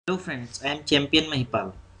Hello friends, I am Champion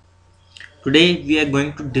Mahipal. Today we are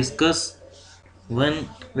going to discuss one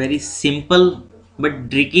very simple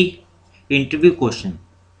but tricky interview question.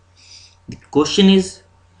 The question is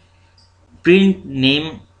print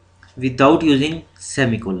name without using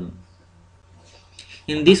semicolon.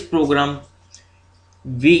 In this program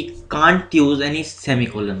we can't use any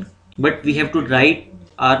semicolon, but we have to write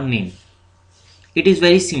our name. It is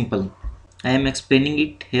very simple. I am explaining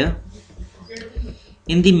it here.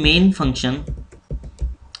 In the main function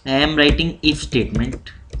I am writing if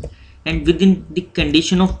statement, and within the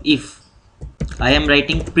condition of if I am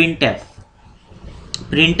writing printf,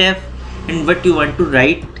 and what you want to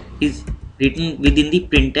write is written within the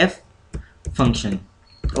printf function.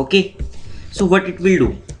 Okay, so what it will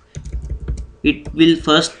do, it will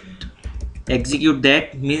first execute,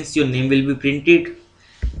 that means your name will be printed,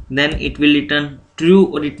 then it will return true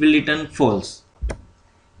or it will return false.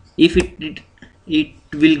 If it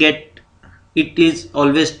will get, it is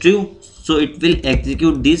always true, so it will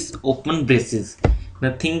execute this open braces,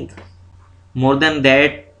 nothing more than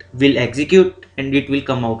that will execute, and it will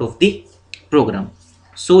come out of the program.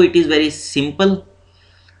 So it is very simple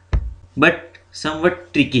but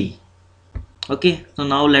somewhat tricky. Okay, so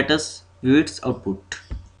now let us view its output.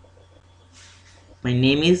 My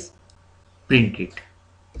name is printed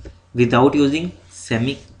without using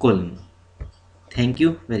semicolon. Thank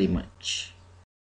you very much.